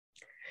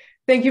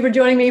Thank you for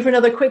joining me for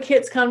another Quick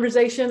Hits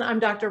conversation. I'm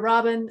Dr.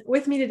 Robyn.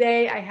 With me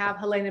today, I have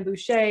Helena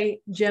Bouchez,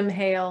 Jim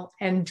Hale,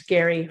 and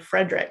Gary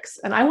Fredericks.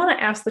 And I want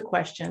to ask the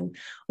question,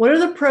 what are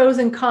the pros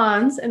and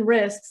cons and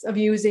risks of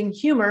using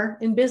humor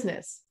in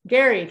business?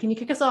 Gary, can you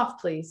kick us off,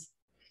 please?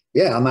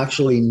 Yeah, I'm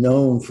actually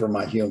known for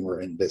my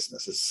humor in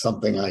business. It's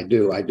something I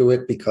do. I do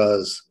it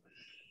because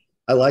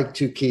I like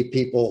to keep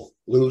people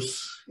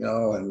loose,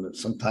 and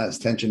sometimes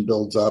tension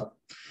builds up.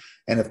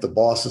 And if the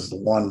boss is the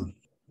one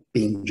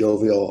being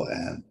jovial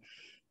and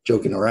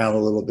joking around a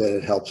little bit,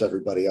 it helps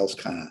everybody else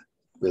kind of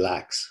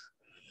relax.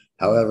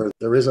 However,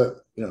 there is a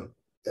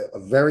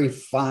very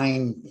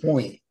fine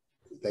point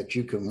that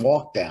you can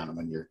walk down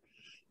when you're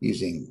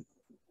using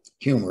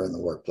humor in the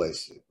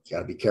workplace. You got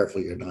to be careful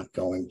you're not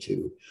going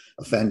to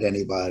offend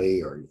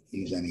anybody or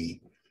use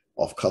any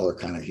off-color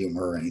kind of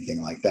humor or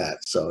anything like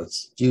that. So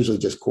it's usually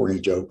just corny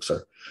jokes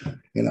or,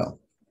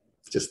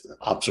 just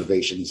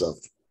observations of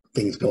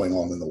things going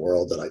on in the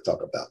world that I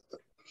talk about.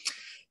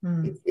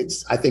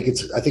 I think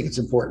it's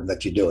important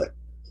that you do it.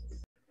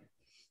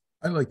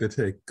 I'd like to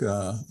take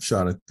a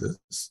shot at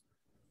this.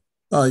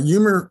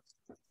 Humor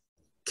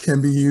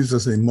can be used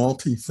as a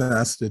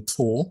multifaceted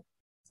tool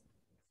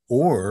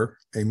or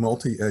a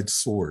multi-edged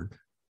sword.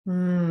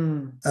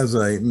 As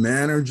a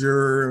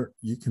manager,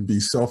 you can be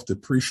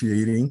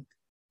self-depreciating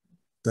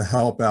to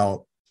help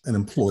out an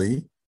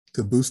employee,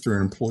 to boost their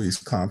employee's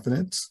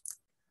confidence.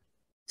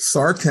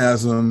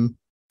 Sarcasm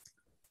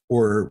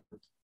or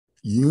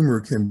humor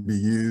can be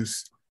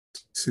used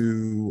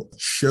to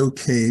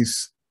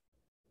showcase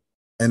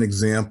an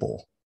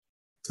example,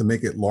 to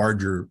make it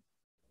larger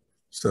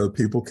so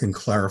people can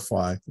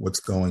clarify what's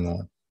going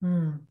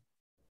on.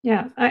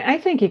 Yeah, I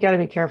think you got to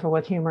be careful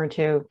with humor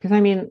too, because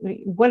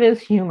what is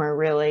humor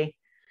really?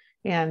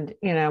 And,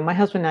 my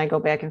husband and I go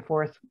back and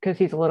forth because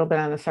he's a little bit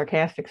on the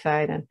sarcastic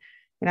side. And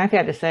I've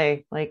had to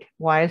say,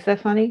 why is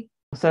that funny?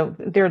 So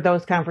there are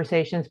those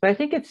conversations, but I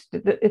think it's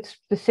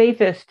the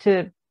safest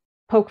to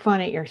poke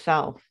fun at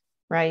yourself,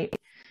 right?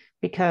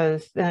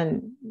 Because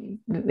then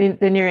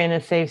you're in a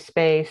safe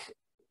space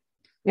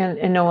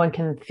and no one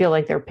can feel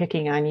like they're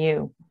picking on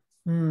you.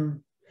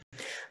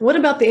 What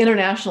about the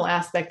international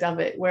aspect of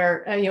it,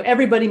 where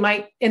everybody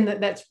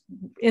that's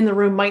in the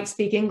room might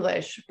speak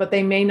English, but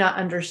they may not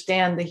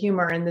understand the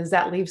humor, and does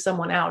that leave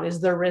someone out?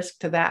 Is there risk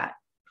to that?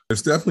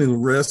 There's definitely a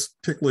risk,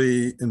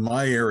 particularly in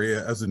my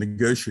area as a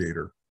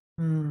negotiator.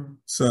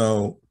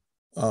 So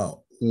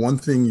one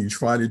thing you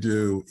try to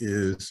do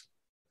is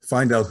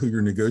find out who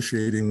you're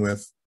negotiating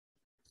with,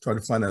 try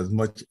to find out as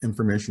much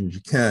information as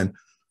you can,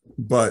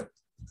 but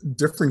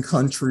different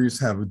countries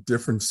have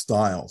different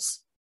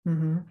styles.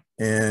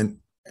 And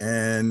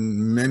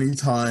many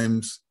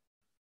times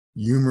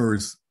humor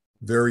is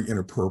very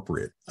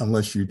inappropriate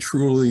unless you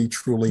truly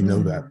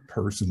know that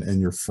person and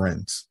your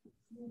friends.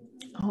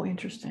 Oh,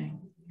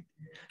 interesting.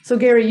 So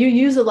Gary, you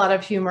use a lot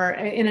of humor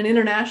in an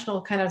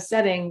international kind of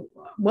setting.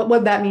 What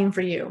would that mean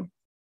for you?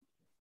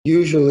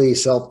 Usually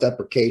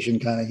self-deprecation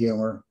kind of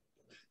humor.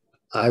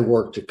 I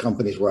worked at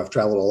companies where I've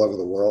traveled all over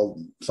the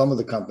world. Some of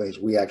the companies,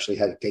 we actually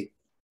had to take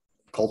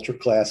culture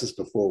classes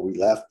before we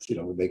left,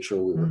 to make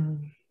sure we were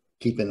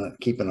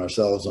keeping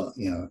ourselves on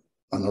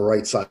the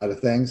right side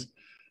of things.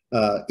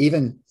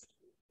 Even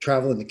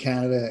traveling to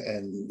Canada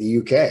and the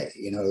UK,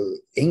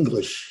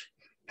 English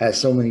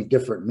has so many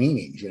different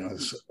meanings.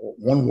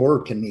 One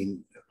word can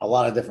mean a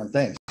lot of different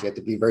things. You have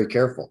to be very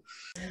careful.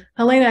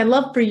 Helena, I'd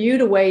love for you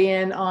to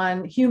weigh in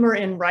on humor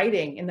in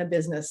writing in the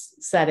business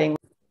setting.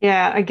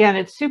 Yeah, again,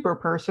 it's super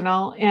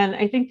personal. And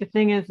I think the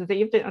thing is that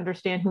you have to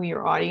understand who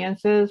your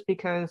audience is,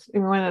 because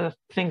one of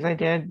the things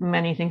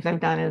many things I've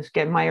done is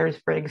get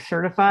Myers-Briggs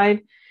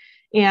certified.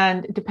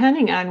 And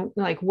depending on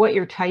what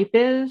your type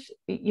is,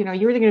 you're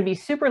either going to be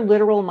super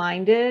literal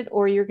minded,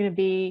 or you're going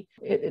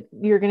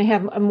to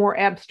have a more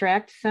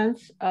abstract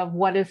sense of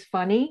what is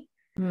funny.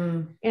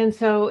 And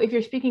so if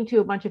you're speaking to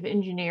a bunch of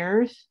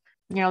engineers,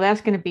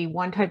 that's going to be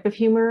one type of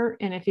humor.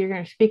 And if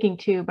you're speaking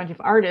to a bunch of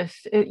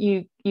artists,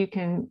 you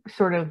can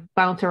sort of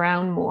bounce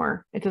around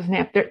more. It doesn't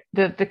have to,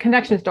 the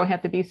connections don't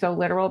have to be so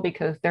literal,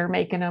 because they're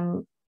making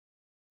them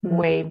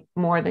way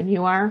more than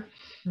you are.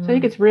 So I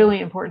think it's really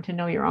important to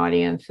know your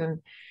audience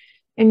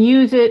and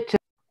use it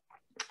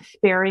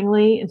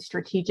sparingly and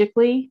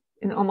strategically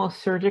and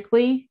almost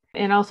surgically.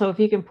 And also, if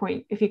you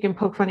can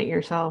poke fun at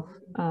yourself,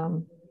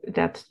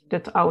 that's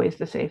always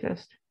the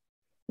safest.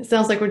 It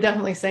sounds like we're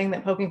definitely saying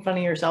that poking fun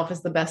at yourself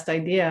is the best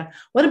idea.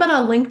 What about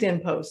on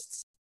LinkedIn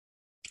posts?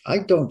 I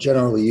don't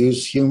generally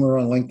use humor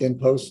on LinkedIn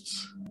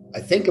posts.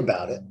 I think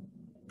about it,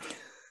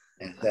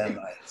 and then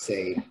I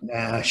say,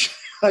 nah,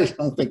 I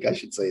don't think I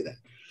should say that.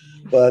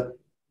 But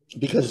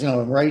because,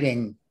 in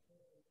writing,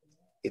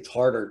 it's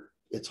harder.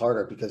 It's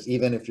harder because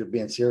even if you're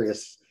being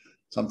serious,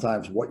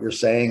 sometimes what you're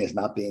saying is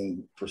not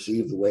being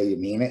perceived the way you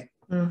mean it.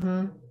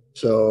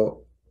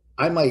 So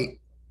I might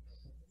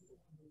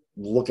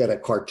look at a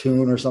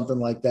cartoon or something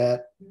like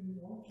that.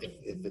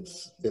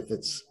 If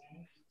it's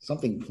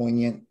something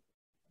poignant,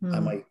 I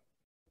might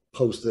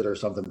post it or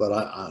something. But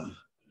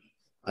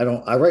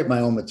I write my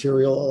own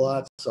material a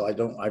lot, so I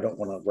don't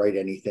want to write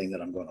anything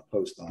that I'm going to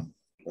post on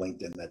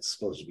LinkedIn that's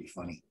supposed to be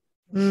funny.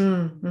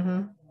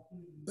 Mm-hmm.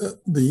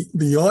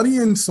 The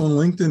audience on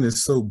LinkedIn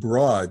is so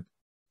broad,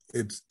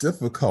 it's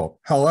difficult.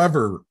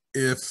 However,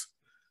 if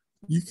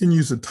you can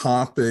use a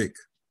topic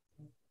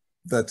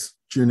that's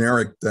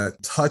generic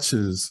that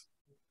touches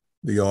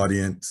the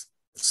audience,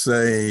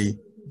 say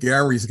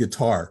Gary's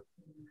guitar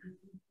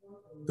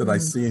that I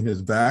see in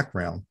his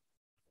background,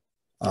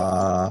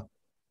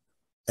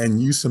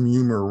 and use some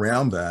humor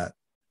around that,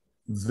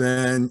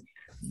 then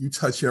you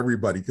touch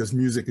everybody because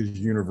music is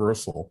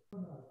universal.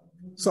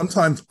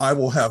 Sometimes I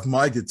will have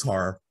my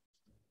guitar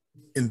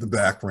in the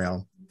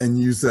background and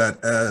use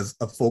that as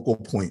a focal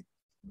point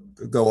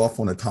to go off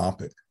on a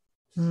topic.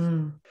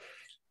 All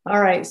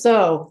right.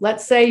 So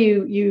let's say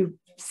you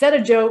said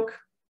a joke,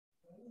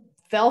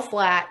 fell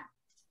flat,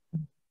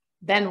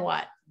 then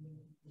what?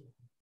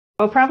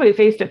 Well, probably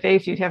face to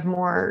face, you'd have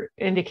more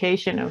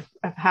indication of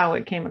how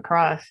it came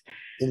across.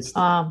 You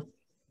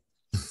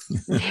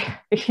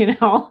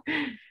know,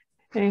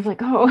 and he's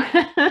like, oh,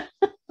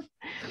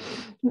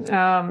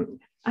 I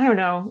don't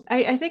know.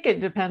 I think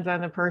it depends on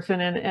the person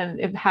and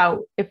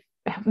if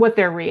what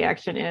their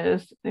reaction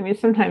is. I mean,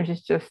 sometimes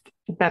it's just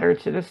better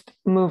to just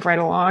move right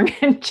along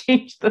and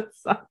change the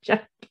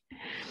subject,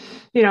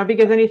 you know,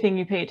 because anything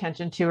you pay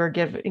attention to or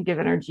give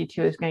energy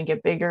to is going to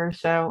get bigger.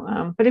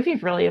 So, but if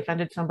you've really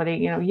offended somebody,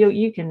 you know,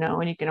 you can know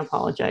and you can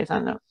apologize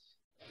on the,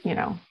 you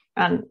know,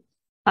 on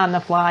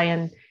the fly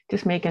and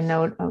just make a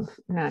note of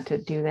not to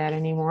do that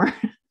anymore.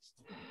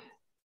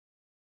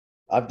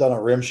 I've done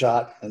a rim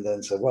shot and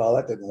then said, well,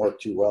 that didn't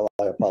work too well.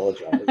 I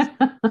apologize.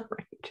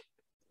 Right.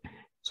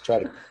 Let's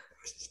try to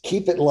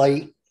keep it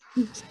light.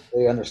 So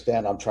they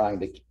understand I'm trying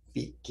to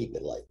keep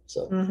it light.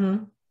 So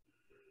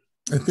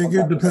I think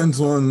it depends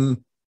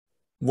on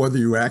whether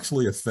you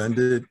actually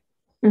offended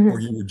or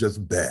you were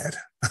just bad.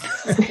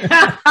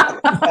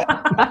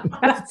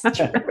 That's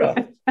true.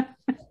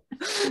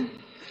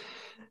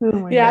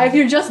 Oh yeah, God. If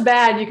you're just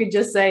bad, you could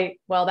just say,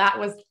 well, that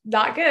was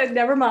not good,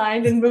 never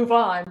mind, and move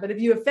on. But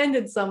if you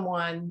offended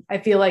someone, I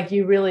feel like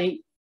you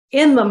really,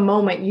 in the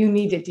moment, you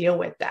need to deal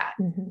with that.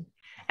 And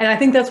I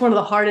think that's one of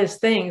the hardest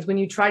things when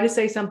you try to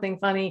say something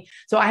funny.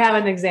 So I have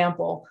an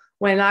example.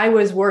 When I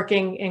was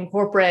working in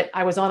corporate,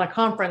 I was on a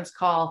conference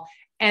call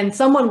and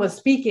someone was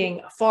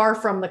speaking far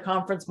from the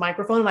conference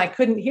microphone and I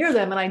couldn't hear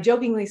them. And I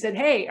jokingly said,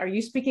 hey, are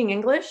you speaking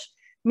English?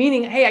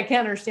 Meaning, hey, I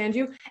can't understand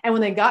you. And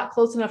when they got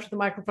close enough to the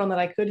microphone that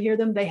I could hear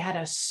them, they had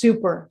a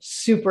super,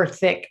 super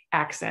thick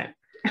accent.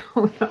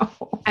 Oh, no.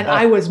 And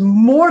I was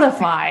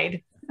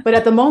mortified. But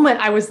at the moment,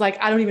 I was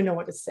like, I don't even know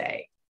what to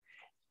say.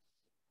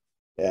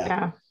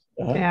 Yeah.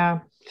 Yeah.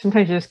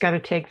 Sometimes you just got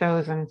to take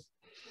those and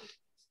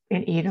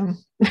eat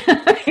them.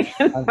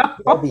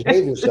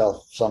 Behave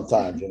yourself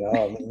sometimes, you know.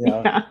 I mean, you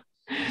know,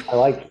 I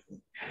like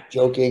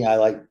joking. I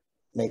like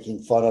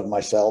making fun of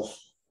myself.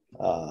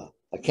 I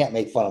can't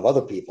make fun of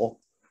other people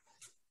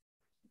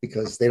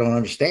because they don't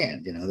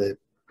understand, you know, that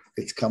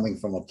it's coming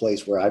from a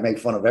place where I make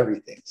fun of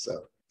everything.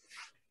 So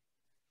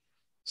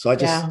I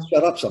just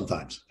shut up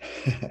sometimes.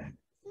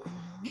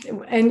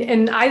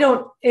 And I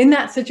don't, in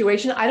that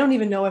situation, I don't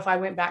even know if I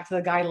went back to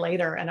the guy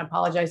later and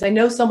apologized. I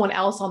know someone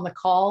else on the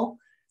call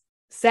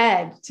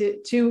said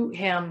to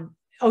him,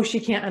 oh, she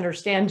can't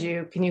understand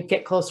you. Can you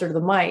get closer to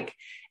the mic?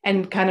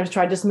 And kind of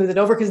tried to smooth it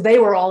over because they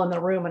were all in the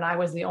room and I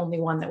was the only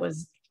one that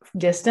was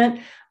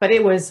distant, but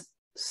it was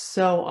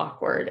so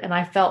awkward and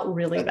I felt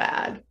really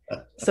bad.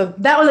 So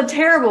that was a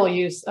terrible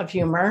use of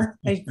humor.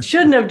 I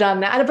shouldn't have done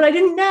that, but I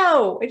didn't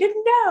know.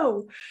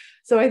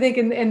 So I think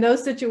in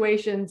those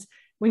situations,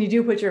 when you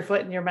do put your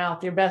foot in your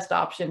mouth, your best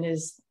option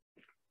is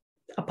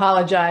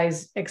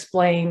apologize,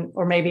 explain,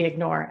 or maybe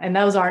ignore. And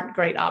those aren't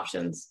great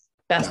options.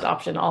 Best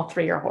option, all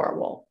three are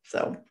horrible.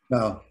 So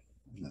no.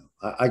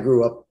 I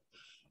grew up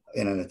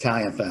in an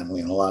Italian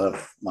family and a lot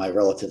of my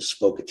relatives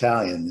spoke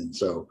Italian. And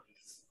so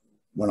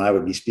when I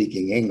would be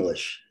speaking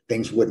English,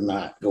 things would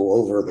not go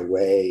over the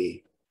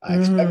way I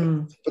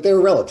expected, but they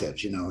were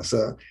relatives, you know,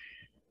 so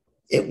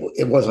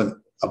it wasn't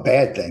a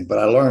bad thing, but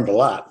I learned a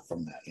lot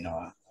from that. You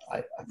know,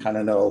 I kind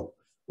of know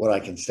what I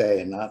can say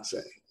and not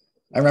say.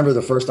 I remember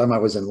the first time I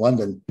was in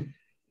London,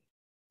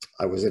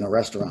 I was in a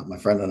restaurant, my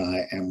friend and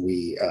I, and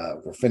we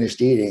were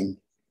finished eating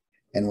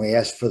and we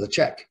asked for the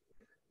check.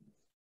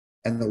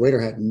 And the waiter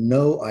had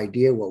no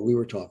idea what we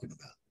were talking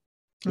about.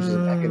 This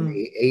was back in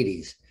the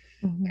 80s.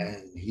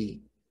 And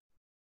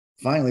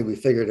we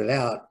figured it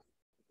out.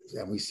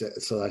 And we said,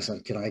 so I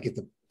said, can I get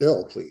the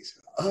bill, please?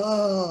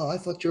 Oh, I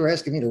thought you were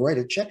asking me to write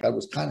a check. I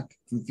was kind of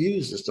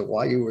confused as to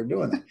why you were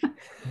doing that.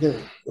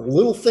 A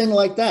little thing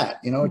like that,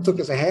 you know, it took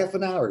us a half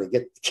an hour to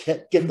get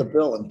the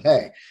bill and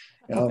pay,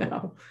 you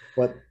know,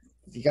 but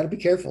you got to be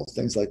careful.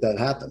 Things like that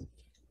happen.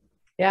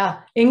 Yeah.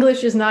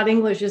 English is not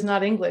English.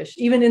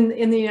 Even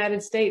in the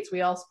United States,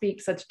 we all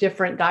speak such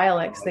different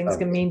dialects. Things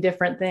can mean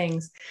different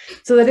things.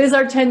 So that is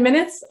our 10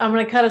 minutes. I'm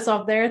going to cut us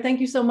off there. Thank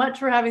you so much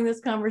for having this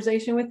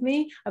conversation with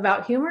me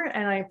about humor,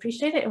 and I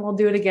appreciate it. And we'll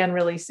do it again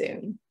really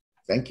soon.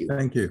 Thank you.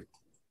 Thank you.